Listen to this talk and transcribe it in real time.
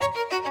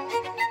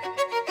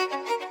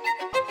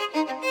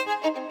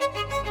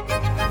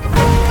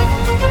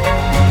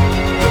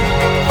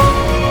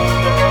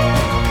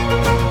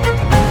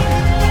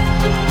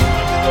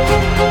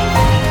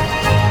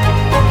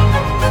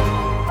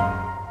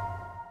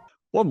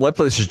Well, my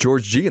place is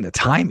George G, and the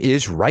time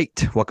is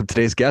right. Welcome to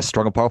today's guest,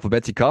 strong and powerful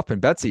Betsy Kauffman.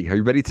 Betsy, are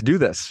you ready to do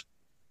this?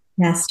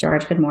 Yes,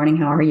 George. Good morning.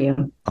 How are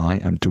you? I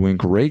am doing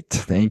great.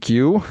 Thank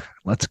you.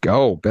 Let's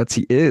go.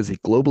 Betsy is a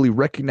globally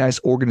recognized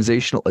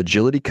organizational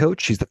agility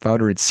coach. She's the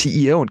founder and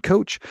CEO and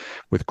coach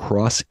with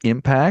Cross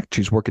Impact.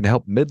 She's working to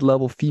help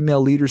mid-level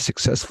female leaders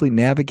successfully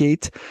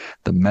navigate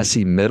the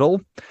messy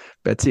middle.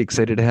 Betsy,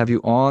 excited to have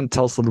you on.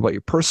 Tell us a little about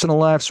your personal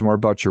life, some more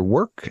about your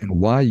work, and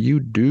why you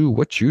do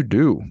what you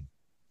do.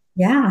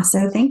 Yeah,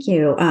 so thank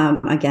you.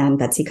 Again,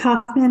 Betsy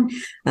Kauffman,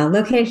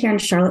 located here in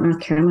Charlotte, North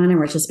Carolina,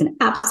 which has been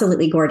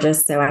absolutely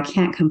gorgeous, so I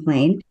can't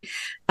complain.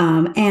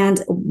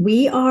 And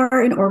we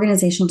are an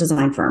organizational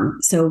design firm.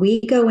 So we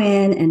go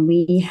in and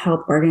we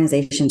help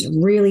organizations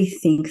really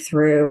think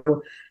through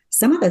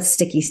some of the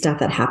sticky stuff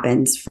that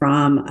happens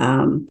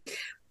from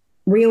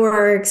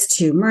reorgs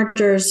to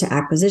mergers to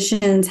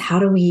acquisitions. How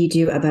do we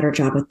do a better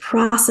job with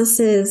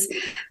processes?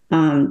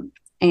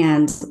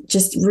 And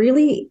just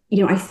really,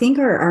 I think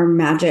our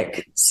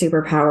magic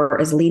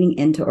superpower is leaning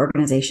into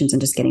organizations and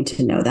just getting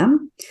to know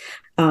them.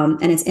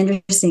 And it's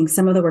interesting,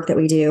 some of the work that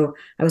we do,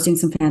 I was doing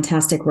some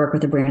fantastic work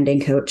with a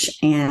branding coach,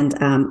 and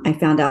I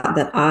found out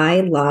that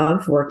I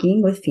love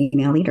working with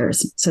female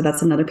leaders. So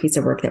that's another piece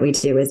of work that we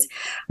do is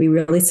we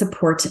really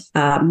support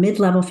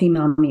mid-level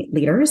female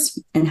leaders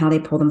and how they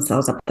pull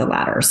themselves up the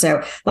ladder.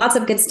 So lots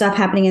of good stuff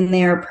happening in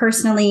there.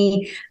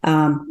 Personally,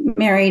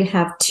 married,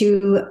 have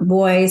two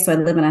boys, so I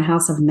live in a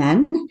house of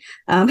men.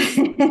 And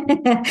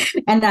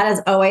that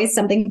is always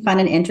something fun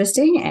and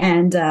interesting.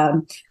 And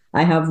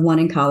I have one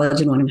in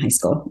college and one in high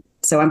school.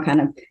 So I'm kind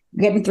of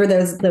getting through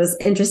those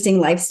interesting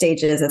life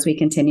stages as we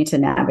continue to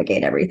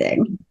navigate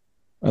everything.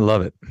 I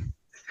love it.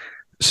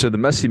 So the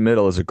messy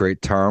middle is a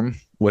great term.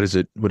 What is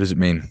it? What does it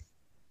mean?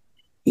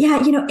 Yeah,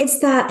 it's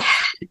that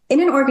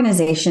in an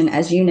organization,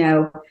 as you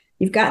know,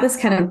 you've got this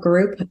kind of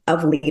group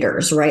of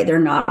leaders, right? They're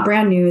not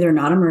brand new, they're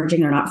not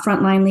emerging, they're not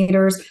frontline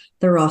leaders.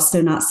 They're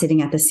also not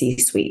sitting at the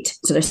C-suite.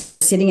 So they're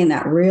sitting in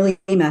that really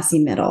messy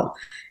middle.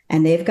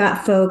 And they've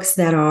got folks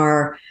that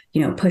are,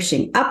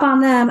 pushing up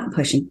on them,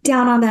 pushing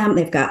down on them.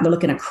 They're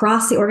looking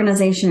across the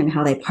organization and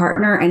how they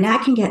partner. And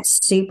that can get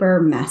super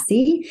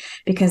messy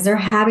because they're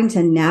having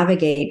to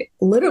navigate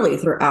literally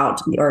throughout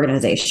the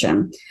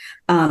organization.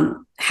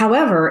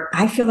 However,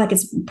 I feel like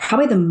it's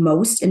probably the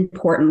most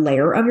important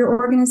layer of your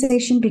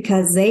organization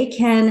because they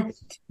can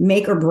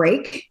make or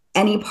break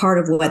any part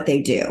of what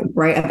they do,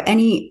 right? Of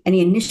any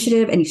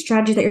initiative, any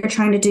strategy that you're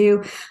trying to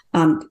do.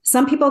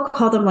 Some people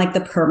call them like the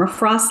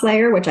permafrost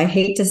layer, which I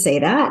hate to say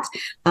that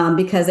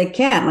because they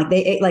can,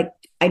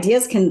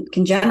 ideas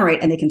can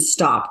generate and they can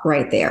stop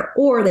right there,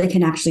 or they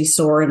can actually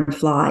soar and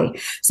fly.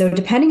 So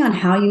depending on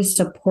how you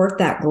support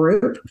that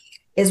group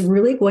is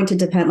really going to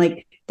depend.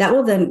 Like that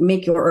will then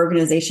make your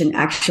organization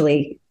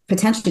actually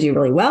potentially do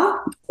really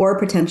well or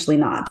potentially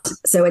not.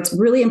 So it's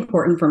really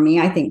important for me,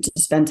 I think, to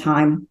spend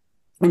time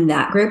in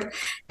that group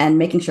and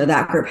making sure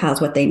that group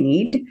has what they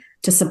need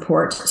to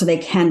support so they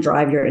can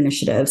drive your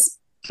initiatives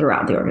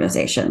throughout the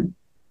organization.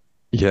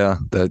 Yeah,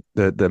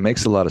 that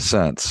makes a lot of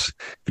sense.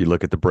 If you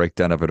look at the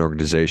breakdown of an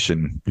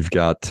organization, you've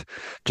got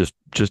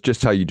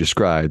just how you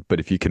described, but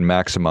if you can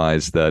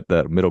maximize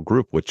that middle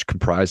group, which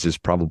comprises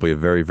probably a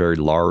very, very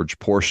large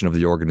portion of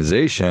the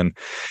organization,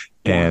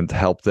 and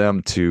help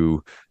them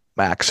to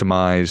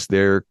maximize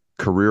their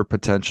career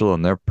potential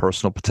and their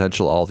personal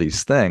potential, all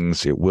these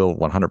things, it will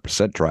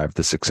 100% drive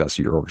the success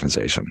of your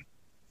organization.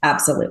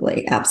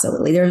 Absolutely.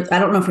 Absolutely. I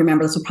don't know if you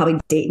remember, this will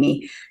probably date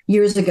me.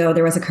 Years ago,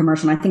 there was a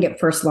commercial. I think it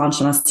first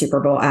launched on a Super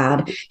Bowl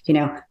ad.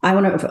 I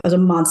want to, if it was a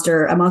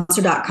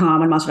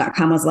monster.com, and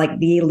monster.com was like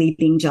the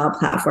leaping job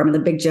platform. And the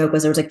big joke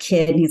was there was a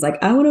kid and he's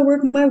like, I want to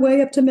work my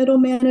way up to middle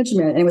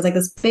management. And it was like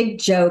this big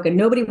joke and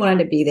nobody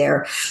wanted to be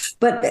there.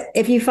 But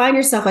if you find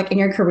yourself like in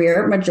your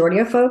career, majority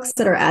of folks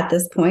that are at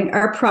this point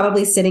are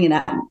probably sitting in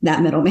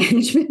that middle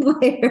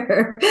management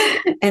layer.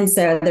 And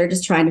so they're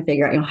just trying to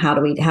figure out, how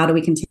do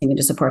we continue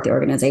to support the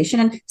organization?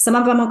 And some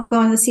of them will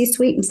go in the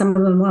C-suite and some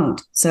of them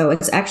won't. So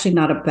it's actually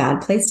not a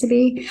bad place to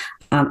be.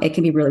 It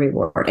can be really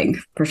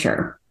rewarding for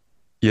sure.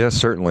 Yeah,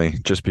 certainly.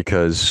 Just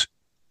because,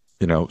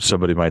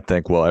 somebody might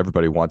think, well,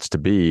 everybody wants to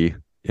be,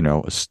 in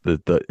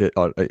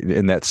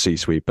that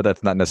C-suite, but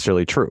that's not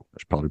necessarily true.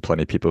 There's probably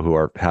plenty of people who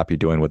are happy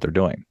doing what they're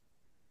doing.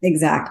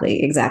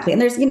 Exactly.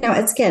 And there's,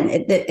 it's again,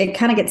 it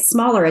kind of gets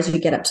smaller as you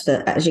get up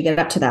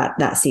to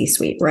that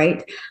C-suite,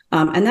 right?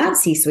 And that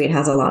C-suite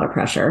has a lot of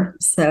pressure.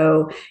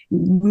 So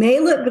may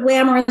look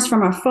glamorous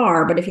from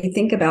afar, but if you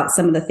think about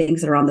some of the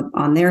things that are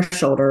on their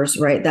shoulders,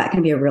 right, that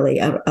can be a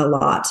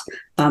lot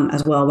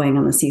as well weighing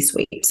on the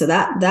C-suite. So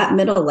that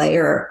middle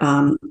layer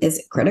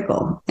is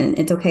critical, and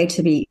it's okay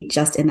to be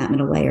just in that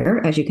middle layer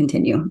as you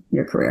continue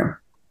your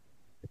career.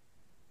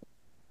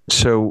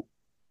 So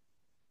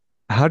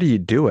how do you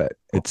do it?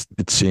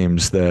 It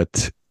seems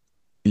that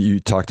you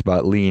talked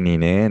about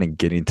leaning in and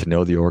getting to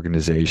know the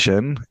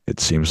organization.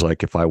 It seems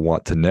like if I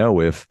want to know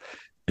if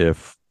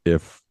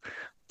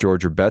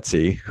George or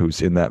Betsy,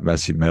 who's in that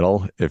messy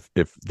middle, if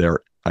they're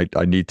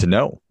I need to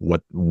know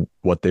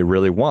what they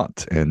really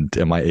want, and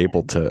am I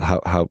able to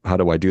how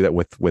do I do that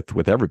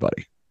with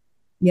everybody?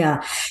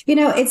 Yeah.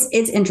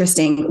 It's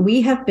interesting.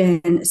 We have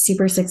been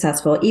super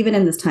successful, even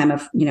in this time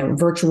of,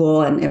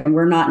 virtual and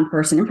we're not in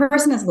person. In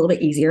person is a little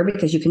bit easier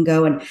because you can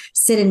go and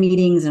sit in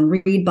meetings and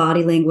read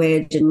body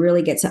language and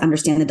really get to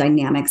understand the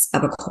dynamics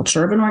of a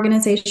culture of an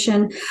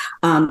organization.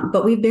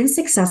 But we've been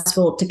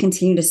successful to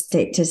continue to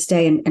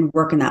stay and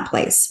work in that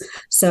place.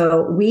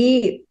 So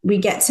we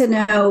get to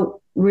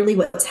know really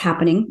what's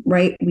happening,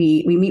 right?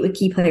 We meet with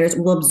key players,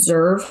 we'll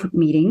observe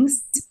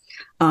meetings.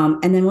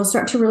 And then we'll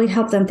start to really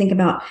help them think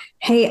about,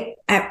 hey,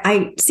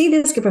 I see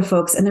this group of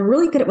folks and they're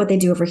really good at what they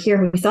do over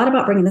here. We thought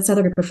about bringing this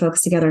other group of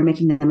folks together and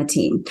making them a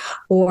team.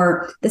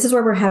 Or this is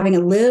where we're having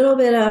a little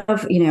bit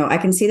of, I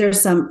can see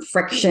there's some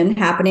friction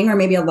happening, or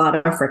maybe a lot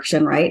of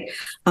friction, right?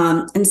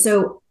 And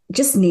so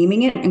just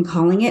naming it and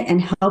calling it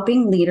and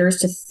helping leaders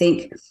to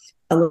think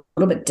a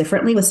little bit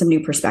differently with some new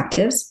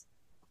perspectives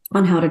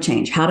on how to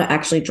change, how to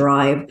actually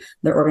drive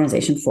their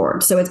organization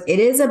forward. So it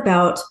is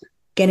about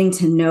getting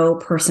to know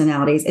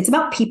personalities. It's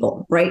about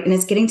people, right? And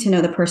it's getting to know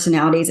the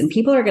personalities, and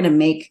people are going to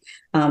make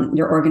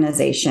your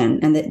organization,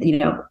 and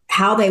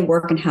how they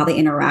work and how they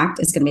interact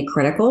is going to be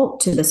critical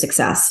to the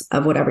success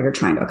of whatever you're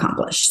trying to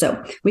accomplish.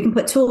 So we can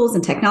put tools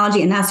and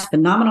technology, and that's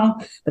phenomenal,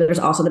 but there's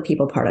also the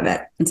people part of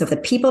it. And so if the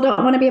people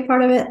don't want to be a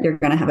part of it, you're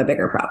going to have a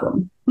bigger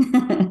problem.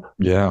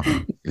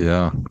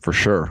 Yeah, for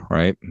sure.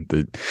 Right.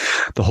 The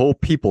whole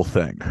people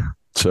thing.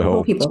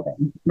 So people,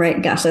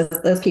 right? Gosh,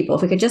 those people,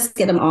 if we could just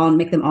get them all and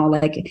make them all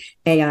like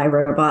AI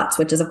robots,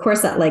 which is of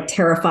course that like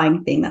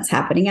terrifying thing that's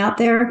happening out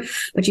there,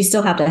 but you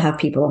still have to have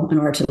people in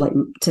order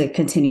to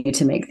continue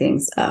to make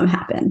things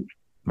happen.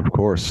 Of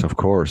course.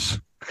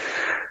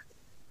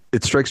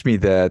 It strikes me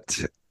that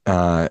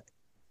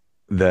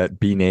that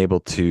being able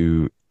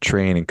to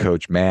train and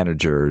coach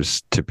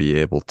managers to be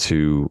able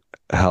to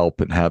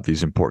help and have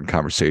these important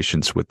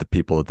conversations with the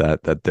people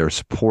that they're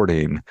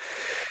supporting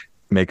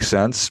makes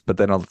sense. But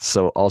then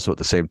also at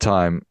the same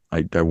time,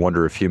 I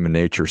wonder if human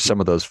nature, some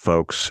of those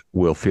folks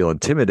will feel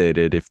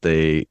intimidated if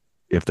they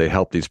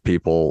help these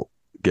people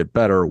get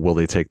better. Will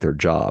they take their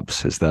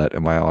jobs?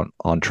 Am I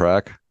on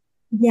track?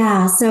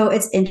 Yeah. So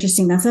it's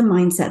interesting. That's a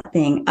mindset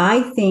thing.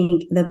 I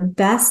think the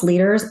best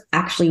leaders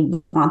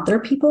actually want their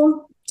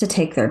people to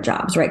take their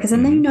jobs, right? Because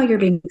then they know you're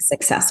being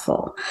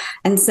successful.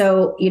 And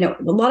so, a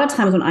lot of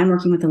times when I'm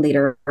working with a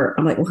leader,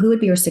 I'm like, well, who would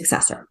be your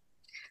successor?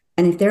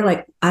 And if they're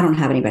like, I don't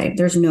have anybody,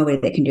 there's nobody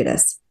that can do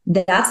this,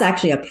 that's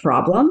actually a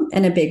problem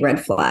and a big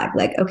red flag.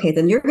 Like, okay,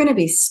 then you're going to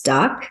be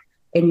stuck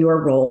in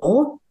your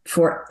role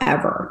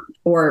forever,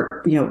 or,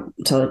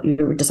 until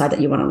you decide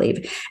that you want to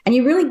leave. And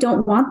you really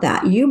don't want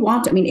that.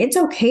 It's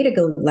okay to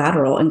go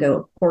lateral and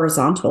go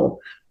horizontal,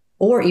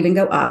 or even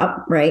go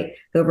up, right?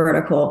 Go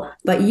vertical.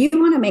 But you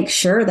want to make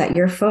sure that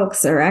your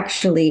folks are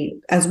actually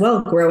as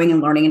well growing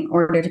and learning in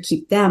order to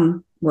keep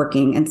them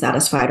working and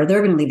satisfied, or they're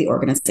going to leave the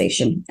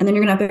organization. And then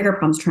you're going to have bigger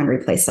problems trying to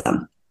replace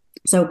them.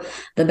 So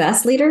the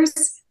best leaders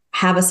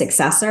have a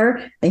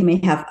successor. They may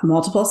have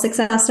multiple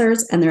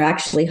successors, and they're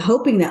actually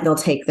hoping that they'll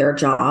take their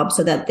job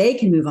so that they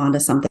can move on to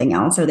something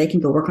else, or they can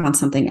go work on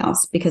something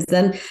else. Because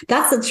then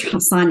that's a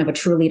sign of a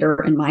true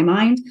leader in my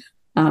mind,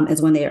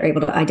 is when they are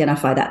able to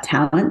identify that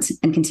talent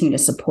and continue to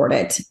support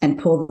it and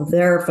pull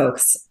their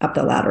folks up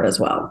the ladder as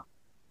well.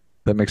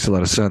 That makes a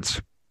lot of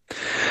sense.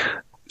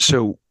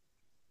 So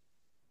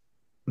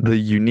the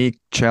unique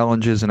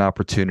challenges and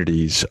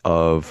opportunities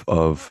of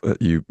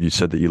you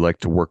said that you like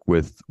to work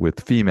with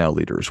female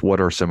leaders.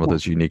 What are some of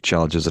those unique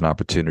challenges and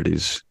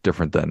opportunities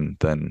different than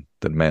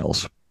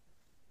males?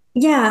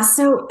 Yeah.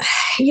 So,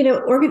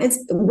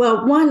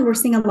 one, we're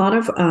seeing a lot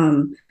of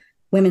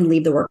women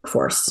leave the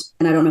workforce.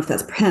 And I don't know if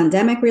that's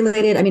pandemic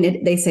related. I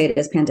mean, they say it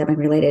is pandemic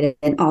related,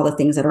 and all the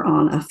things that are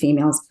on a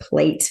female's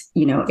plate,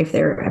 if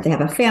they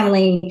have a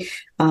family,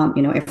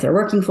 if they're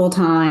working full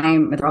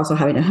time, they're also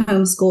having to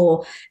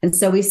homeschool. And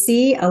so we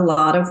see a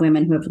lot of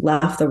women who have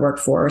left the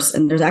workforce,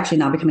 and there's actually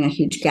now becoming a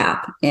huge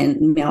gap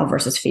in male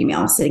versus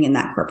female sitting in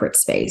that corporate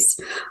space.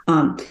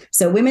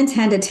 So women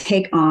tend to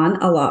take on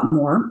a lot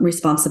more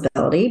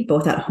responsibility,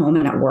 both at home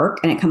and at work.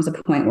 And it comes to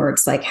a point where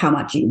it's like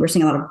we're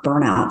seeing a lot of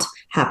burnout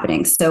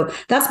happening. So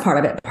that's part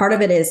of it. Part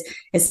of it is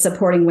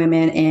supporting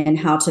women in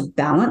how to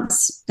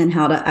balance and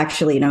how to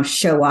actually,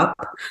 show up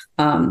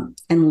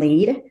and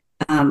lead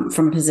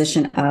from a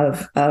position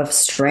of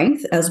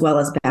strength as well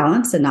as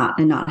balance, and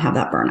not have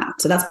that burnout.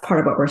 So that's part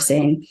of what we're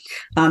seeing.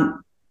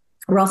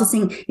 We're also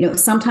seeing,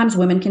 sometimes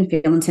women can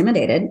feel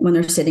intimidated when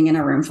they're sitting in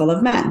a room full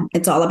of men.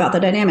 It's all about the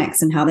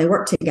dynamics and how they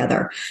work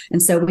together.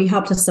 And so we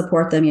help to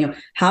support them,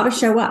 how to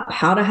show up,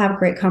 how to have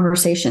great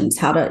conversations,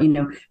 how to,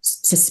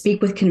 to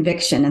speak with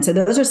conviction. And so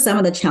those are some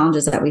of the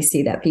challenges that we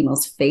see that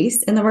females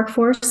face in the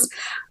workforce.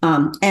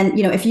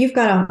 If you've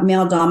got a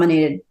male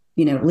dominated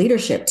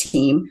leadership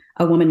team,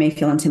 a woman may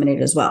feel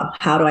intimidated as well.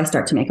 How do I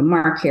start to make a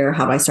mark here?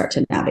 How do I start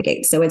to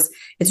navigate? So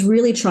it's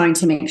really trying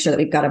to make sure that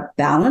we've got a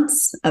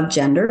balance of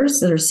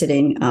genders that are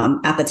sitting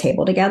at the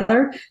table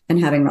together and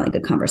having really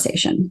good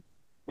conversation.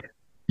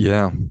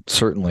 Yeah,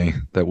 certainly.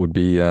 That would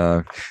be,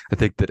 I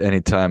think that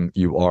anytime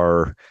you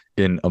are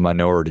in a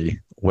minority,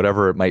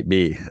 whatever it might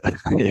be,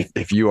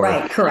 if you are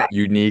Right. Correct.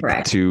 unique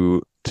Correct.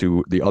 to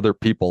the other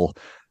people,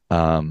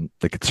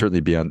 that could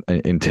certainly be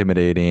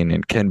intimidating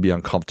and can be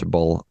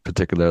uncomfortable,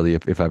 particularly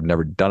if I've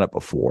never done it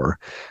before.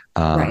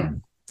 Right.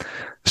 Um,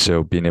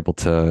 so being able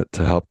to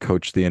help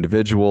coach the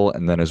individual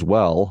and then as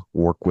well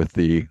work with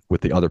the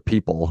other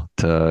people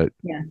to,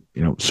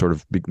 Yeah. sort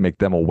of make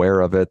them aware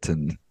of it.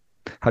 And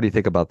how do you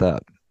think about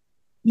that?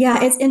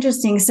 Yeah, it's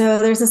interesting. So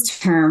there's this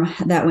term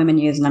that women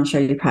use, and I'm sure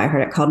you probably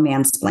heard it called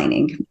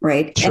mansplaining,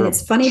 right? And Sure.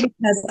 it's funny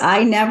because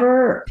I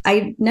never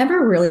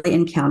really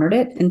encountered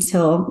it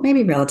until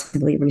maybe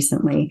relatively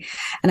recently.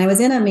 And I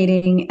was in a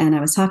meeting and I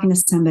was talking to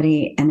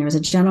somebody, and there was a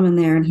gentleman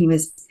there, and he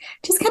was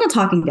just kind of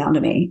talking down to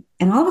me.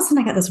 And all of a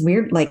sudden I got this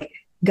weird like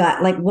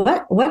gut, like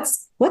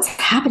what's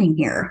happening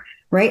here?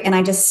 Right. And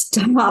I just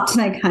stopped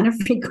and I kind of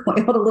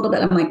recoiled a little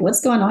bit. I'm like,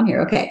 what's going on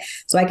here? Okay.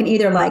 So I can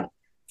either like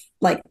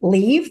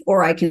leave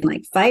or I can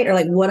like fight or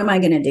like what am I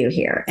going to do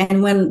here?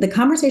 And when the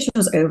conversation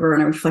was over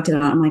and I reflected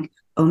on it, I'm like,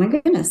 oh my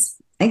goodness,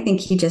 I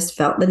think he just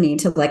felt the need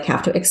to like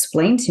have to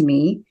explain to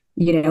me,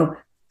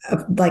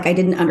 like I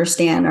didn't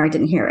understand or I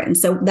didn't hear it. And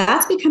so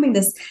that's becoming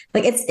this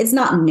like it's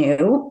not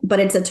new, but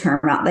it's a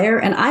term out there.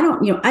 And I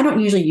don't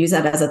usually use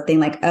that as a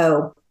thing like,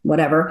 oh,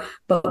 whatever.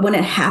 But when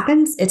it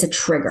happens, it's a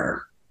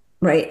trigger.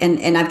 Right.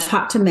 And I've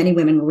talked to many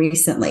women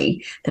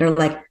recently that are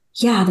like,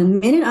 yeah, the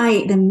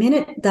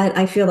minute that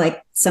I feel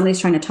like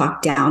somebody's trying to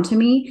talk down to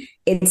me,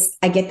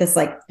 I get this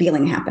like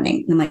feeling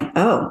happening. And I'm like,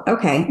 oh,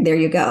 okay, there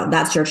you go.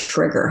 That's your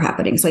trigger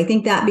happening. So I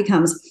think that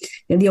becomes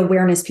the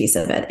awareness piece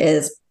of it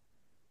is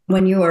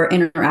when you are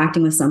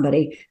interacting with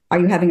somebody, are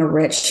you having a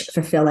rich,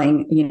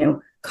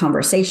 fulfilling,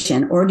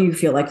 conversation, or do you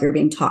feel like you're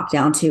being talked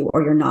down to,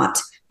 or you're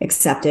not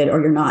accepted,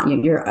 or you're not,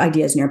 your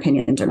ideas and your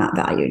opinions are not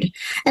valued?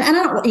 And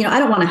I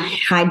don't want to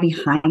hide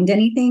behind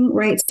anything,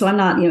 right? So I'm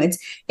not,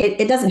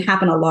 it doesn't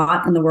happen a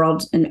lot in the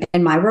world,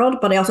 in my world,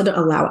 but I also don't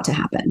allow it to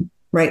happen.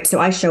 Right. So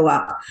I show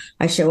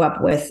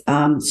up with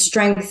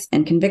strength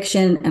and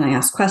conviction, and I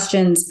ask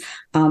questions.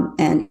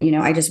 And,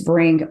 I just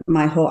bring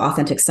my whole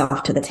authentic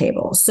self to the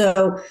table.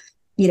 So,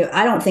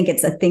 I don't think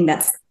it's a thing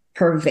that's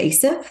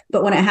pervasive,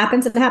 but when it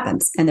happens,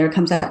 and there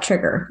comes that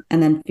trigger.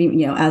 And then,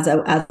 as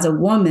a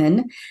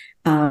woman,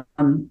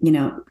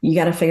 you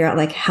got to figure out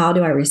like, how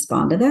do I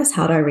respond to this?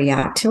 How do I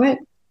react to it?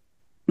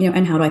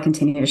 And how do I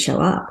continue to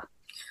show up?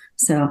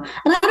 So,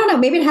 and I don't know,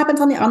 maybe it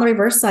happens on the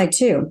reverse side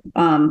too.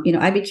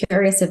 I'd be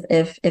curious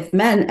if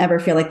men ever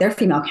feel like their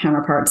female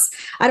counterparts.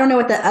 I don't know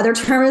what the other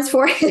term is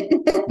for it,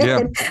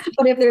 Yeah.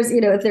 but if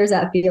there's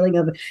that feeling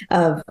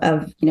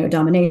of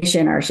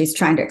domination, or she's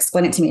trying to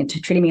explain it to me and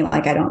treating me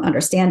like I don't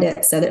understand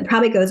it. So that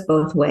probably goes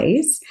both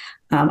ways.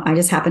 I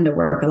just happen to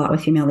work a lot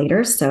with female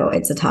leaders, so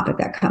it's a topic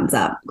that comes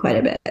up quite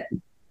a bit.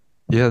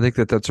 Yeah, I think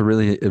that's a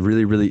really,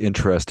 really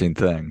interesting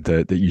thing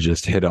that you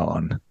just hit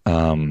on.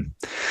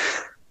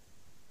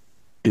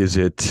 Is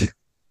it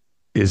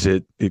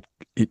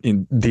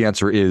the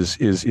answer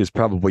is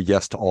probably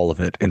yes to all of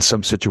it. In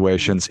some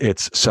situations,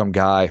 it's some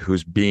guy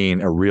who's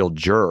being a real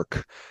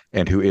jerk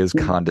and who is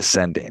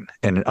condescending.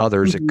 And in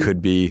others, it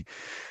could be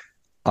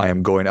I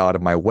am going out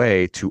of my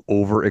way to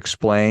over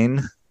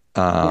explain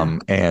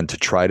and to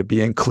try to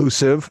be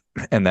inclusive.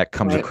 And that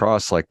comes Right.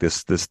 across like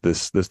this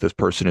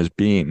person is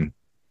being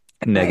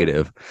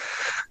negative.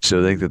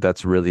 So I think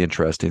that's a really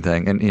interesting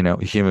thing. And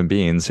human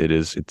beings,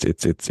 it's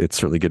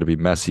certainly going to be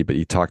messy. But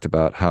you talked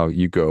about how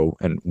you go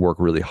and work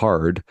really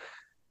hard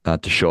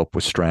to show up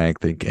with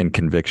strength and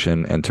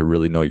conviction and to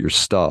really know your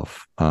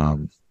stuff.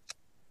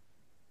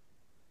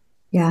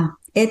 Yeah,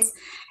 it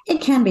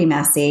can be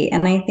messy,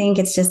 and I think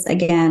it's just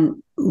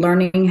again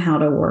learning how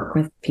to work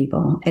with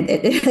people.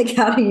 Like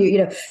how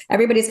do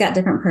everybody's got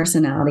different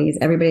personalities,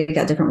 everybody's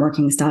got different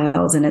working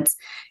styles, and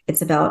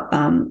it's about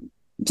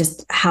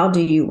just how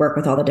do you work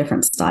with all the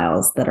different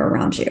styles that are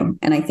around you.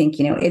 And I think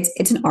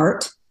it's an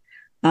art.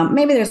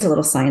 Maybe there's a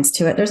little science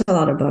to it. There's a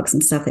lot of books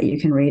and stuff that you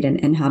can read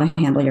and how to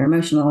handle your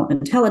emotional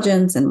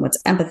intelligence and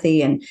what's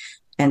empathy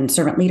and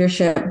servant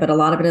leadership. But a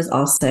lot of it is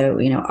also,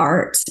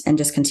 art and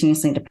just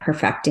continuously to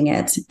perfecting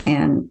it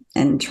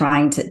and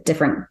trying to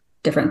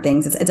different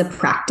things. It's a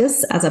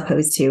practice as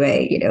opposed to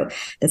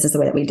this is the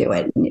way that we do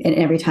it. And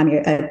every time you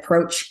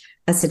approach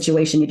a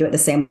situation, you do it the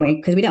same way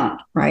because we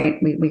don't,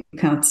 right? We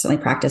constantly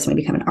practice and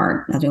we become an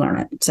art as we learn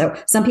it. So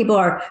some people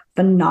are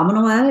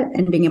phenomenal at it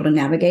and being able to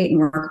navigate and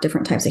work with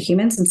different types of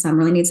humans, and some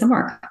really need some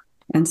work.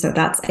 And so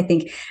that's, I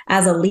think,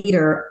 as a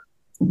leader,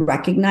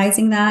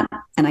 recognizing that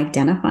and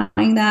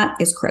identifying that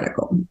is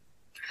critical.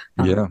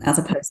 Yeah. As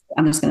opposed to,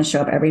 I'm just going to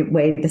show up every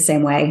way the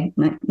same way.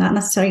 Not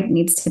necessarily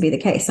needs to be the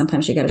case.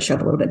 Sometimes you got to show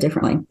up a little bit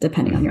differently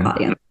depending on your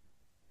audience.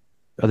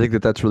 I think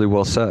that's really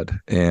well said.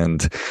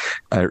 And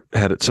I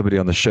had somebody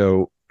on the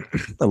show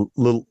a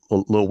little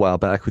while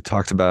back who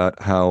talked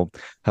about how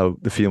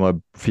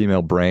the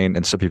female brain,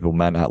 and some people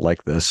might not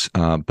like this,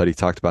 but he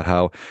talked about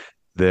how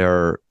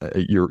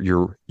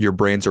your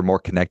brains are more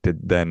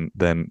connected than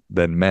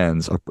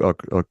men's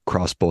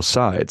across both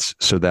sides.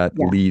 So that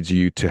Yeah. leads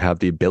you to have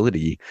the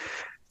ability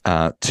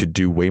to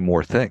do way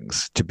more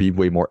things, to be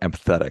way more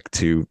empathetic.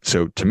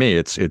 So to me,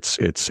 it's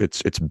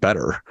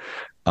better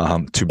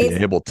to be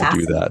It's able to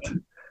do that.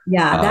 fascinating.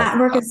 Yeah, Uh, that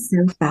work is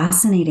so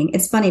fascinating.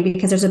 It's funny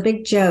because there's a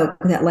big joke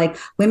that like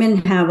women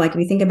have, like if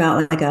you think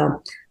about like a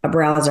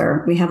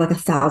browser, we have like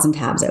 1,000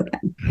 tabs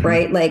open,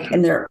 right? Like,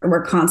 and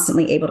we're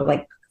constantly able to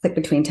like click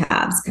between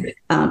tabs.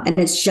 And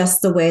it's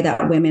just the way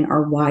that women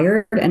are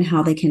wired and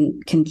how they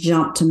can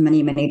jump to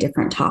many, many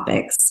different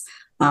topics.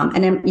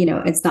 And then,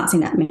 it's not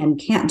saying that men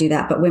can't do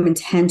that, but women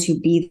tend to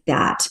be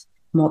that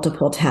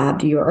multiple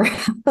tabbed URL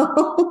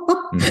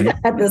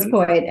at this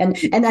point.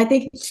 And I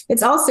think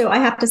it's also, I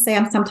have to say,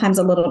 I'm sometimes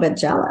a little bit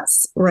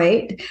jealous,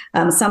 right?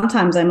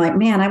 Sometimes I'm like,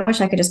 man, I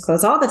wish I could just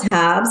close all the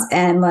tabs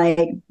and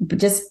like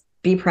just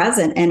be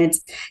present. And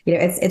it's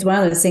one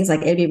of those things,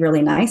 like it'd be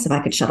really nice if I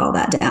could shut all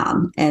that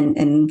down. And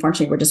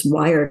unfortunately, we're just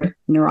wired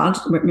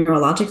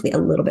neurologically a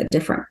little bit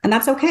different, and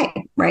that's okay,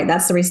 right?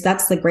 That's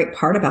the great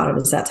part about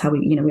it, is that's how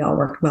we all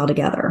work well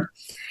together.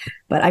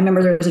 But I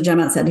remember there was a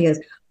gentleman that said, he goes,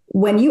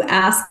 when you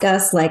ask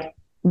us like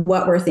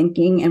what we're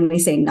thinking and we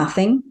say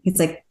nothing, he's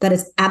like, that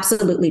is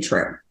absolutely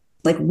true.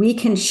 Like we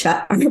can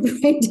shut our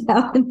brain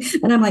down.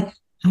 And I'm like,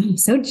 I'm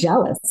so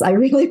jealous. I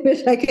really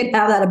wish I could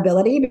have that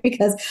ability,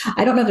 because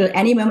I don't know if there's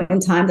any moment in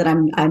time that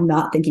I'm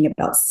not thinking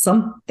about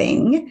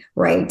something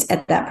right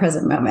at that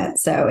present moment.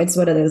 So it's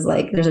one of those,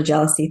 like, there's a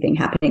jealousy thing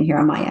happening here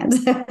on my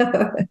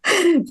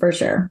end for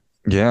sure.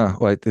 Yeah,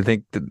 well, I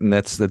think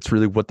that's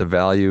really what the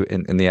value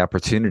and the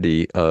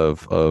opportunity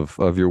of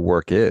your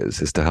work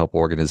is to help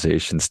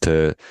organizations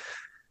to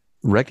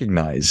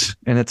recognize.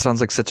 And it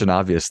sounds like such an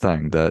obvious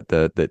thing that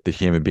the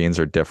human beings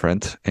are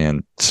different,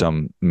 and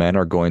some men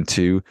are going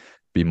to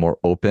be more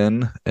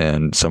open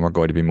and some are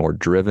going to be more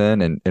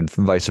driven, and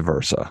vice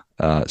versa.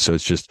 So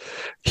it's just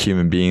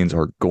human beings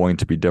are going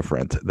to be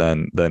different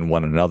than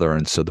one another.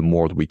 And so the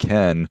more that we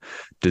can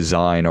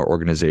design our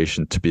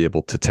organization to be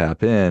able to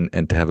tap in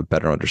and to have a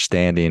better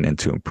understanding and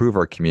to improve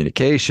our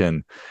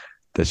communication,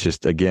 that's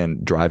just,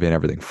 again, driving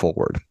everything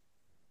forward.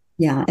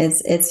 Yeah,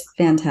 it's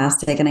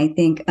fantastic. And I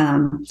think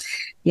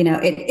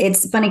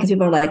it's funny because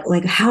people are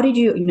like, how do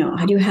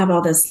you have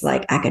all this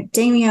like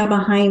academia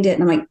behind it?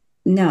 And I'm like,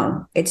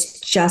 no, it's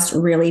just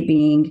really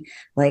being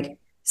like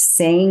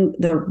saying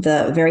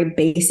the very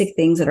basic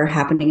things that are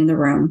happening in the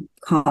room,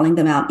 calling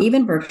them out,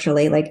 even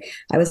virtually. Like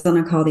I was on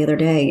a call the other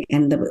day,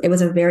 and it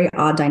was a very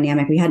odd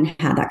dynamic. We hadn't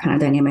had that kind of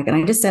dynamic. And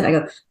I just said,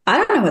 I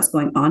don't know what's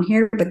going on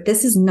here, but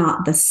this is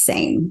not the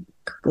same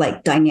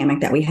like dynamic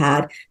that we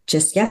had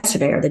just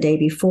yesterday or the day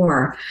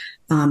before.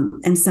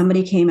 And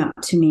somebody came up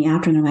to me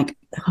after, and they're like,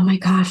 oh my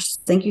gosh,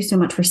 thank you so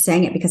much for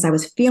saying it, because I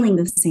was feeling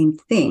the same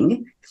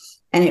thing.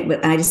 And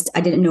I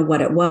didn't know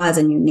what it was,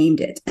 and you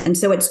named it. And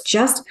so it's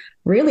just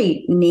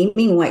really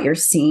naming what you're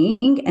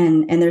seeing,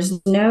 and there's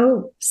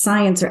no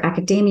science or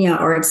academia,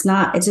 or it's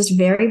just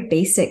very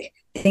basic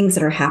things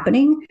that are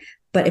happening.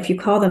 But if you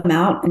call them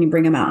out and you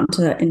bring them out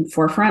in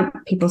forefront,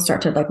 people start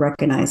to like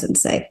recognize and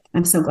say,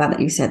 I'm so glad that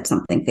you said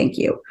something. Thank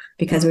you.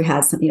 Because we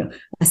had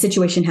a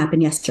situation happen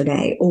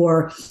yesterday,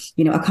 or,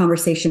 a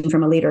conversation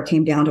from a leader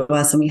came down to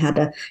us and we had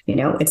to,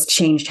 it's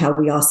changed how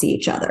we all see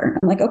each other.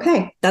 I'm like,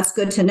 okay, that's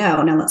good to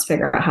know. Now let's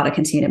figure out how to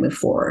continue to move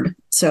forward.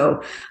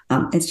 So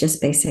it's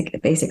just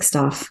basic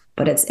stuff,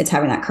 but it's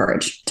having that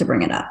courage to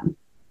bring it up.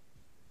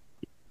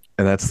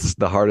 And that's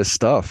the hardest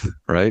stuff,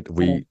 right?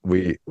 We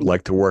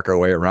like to work our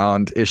way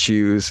around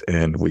issues,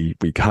 and we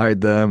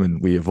hide them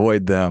and we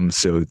avoid them.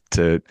 So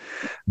to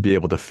be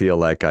able to feel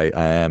like I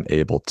am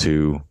able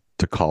to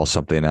call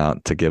something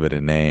out, to give it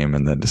a name,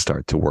 and then to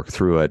start to work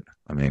through it.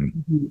 I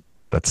mean,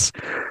 that's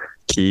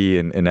key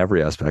in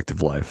every aspect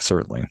of life,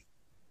 certainly.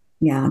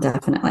 Yeah,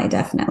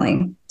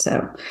 definitely.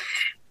 So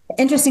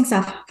interesting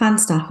stuff, fun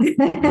stuff, Yeah,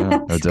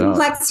 no doubt.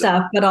 complex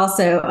stuff, but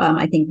also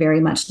I think very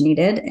much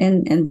needed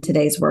in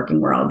today's working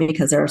world,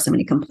 because there are so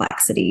many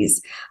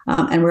complexities,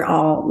 and we're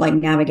all like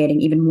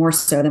navigating even more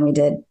so than we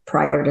did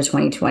prior to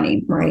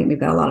 2020. Right, we've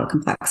got a lot of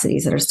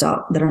complexities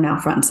that are now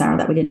front and center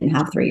that we didn't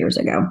have 3 years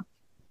ago.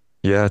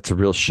 Yeah, it's a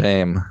real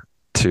shame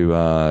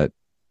and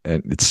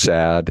it's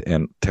sad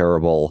and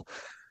terrible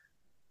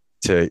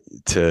to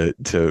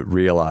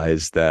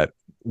realize that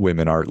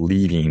women are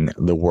leading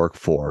the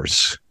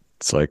workforce.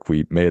 It's like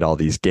we made all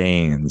these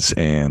gains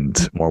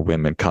and more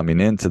women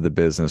coming into the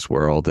business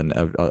world and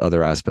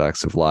other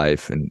aspects of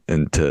life, and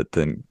to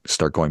then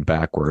start going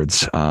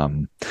backwards.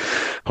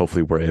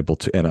 Hopefully we're able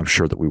to, and I'm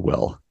sure that we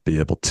will be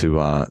able to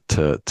right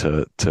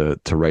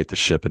the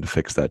ship and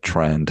fix that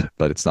trend,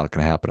 but it's not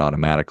going to happen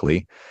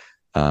automatically.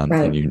 Right.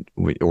 And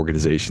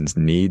organizations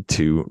need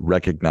to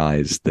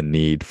recognize the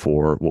need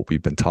for what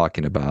we've been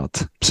talking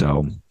about.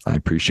 So I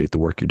appreciate the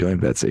work you're doing,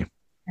 Betsy.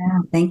 Yeah,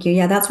 thank you.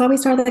 Yeah, that's why we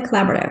started the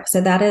collaborative.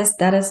 So that is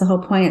the whole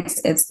point.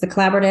 It's the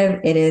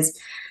collaborative. It is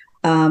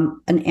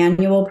an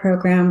annual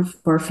program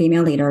for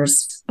female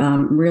leaders,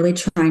 really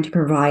trying to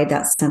provide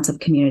that sense of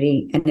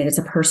community. And it is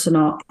a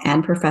personal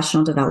and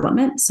professional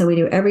development. So we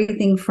do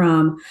everything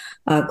from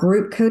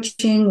group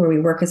coaching, where we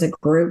work as a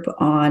group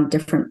on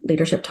different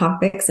leadership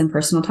topics and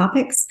personal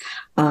topics.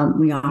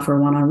 We offer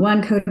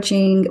one-on-one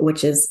coaching,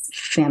 which is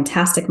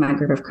fantastic. My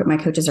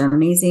coaches are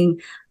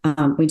amazing.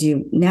 We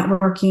do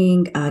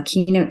networking,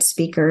 keynote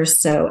speakers.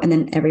 So, and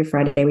then every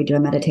Friday we do a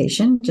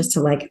meditation just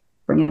to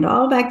bring it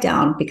all back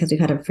down, because we've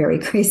had a very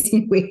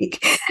crazy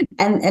week.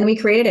 And we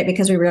created it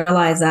because we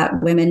realized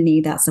that women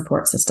need that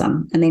support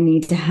system, and they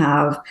need to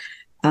have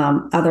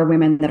other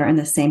women that are in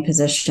the same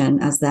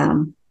position as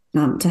them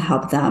to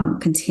help them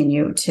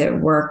continue to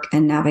work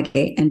and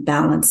navigate and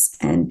balance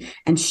and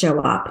show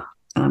up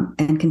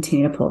and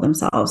continue to pull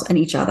themselves and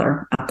each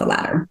other up the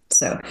ladder.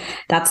 So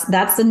that's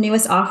the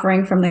newest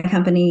offering from the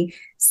company.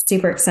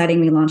 Super exciting.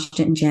 We launched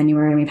it in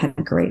January and we've had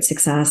great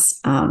success.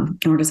 And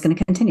we're just going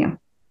to continue.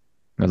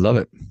 I love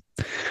it.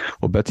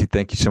 Well, Betsy,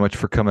 thank you so much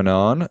for coming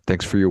on.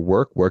 Thanks for your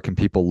work. Where can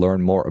people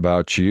learn more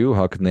about you?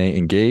 How can they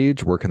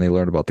engage? Where can they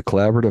learn about the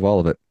collaborative?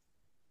 All of it.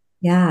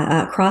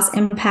 Yeah.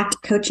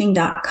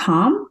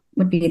 Crossimpactcoaching.com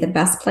would be the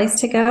best place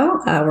to go.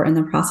 We're in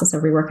the process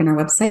of reworking our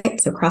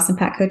website. So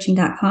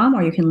crossimpactcoaching.com,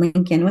 or you can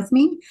link in with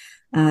me.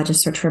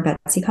 Just search for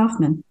Betsy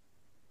Kauffman.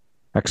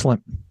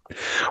 Excellent.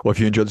 Well, if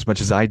you enjoyed as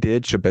much as I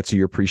did, show Betsy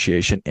your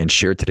appreciation and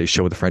share today's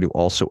show with a friend who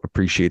also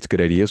appreciates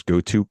good ideas.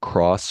 Go to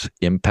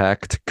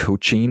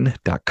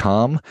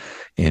crossimpactcoaching.com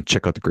and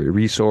check out the great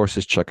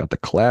resources. Check out the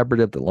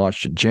collaborative that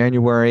launched in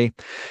January.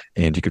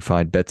 And you can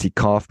find Betsy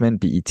Kauffman,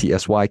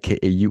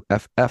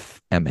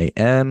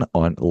 BetsyKauffman,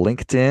 on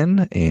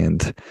LinkedIn,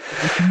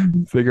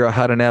 and figure out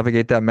how to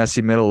navigate that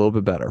messy middle a little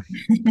bit better.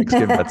 Thanks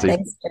again, Betsy.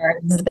 Thanks,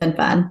 Jared. This has been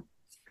fun.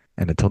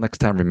 And until next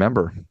time,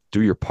 remember,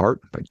 do your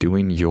part by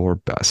doing your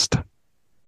best.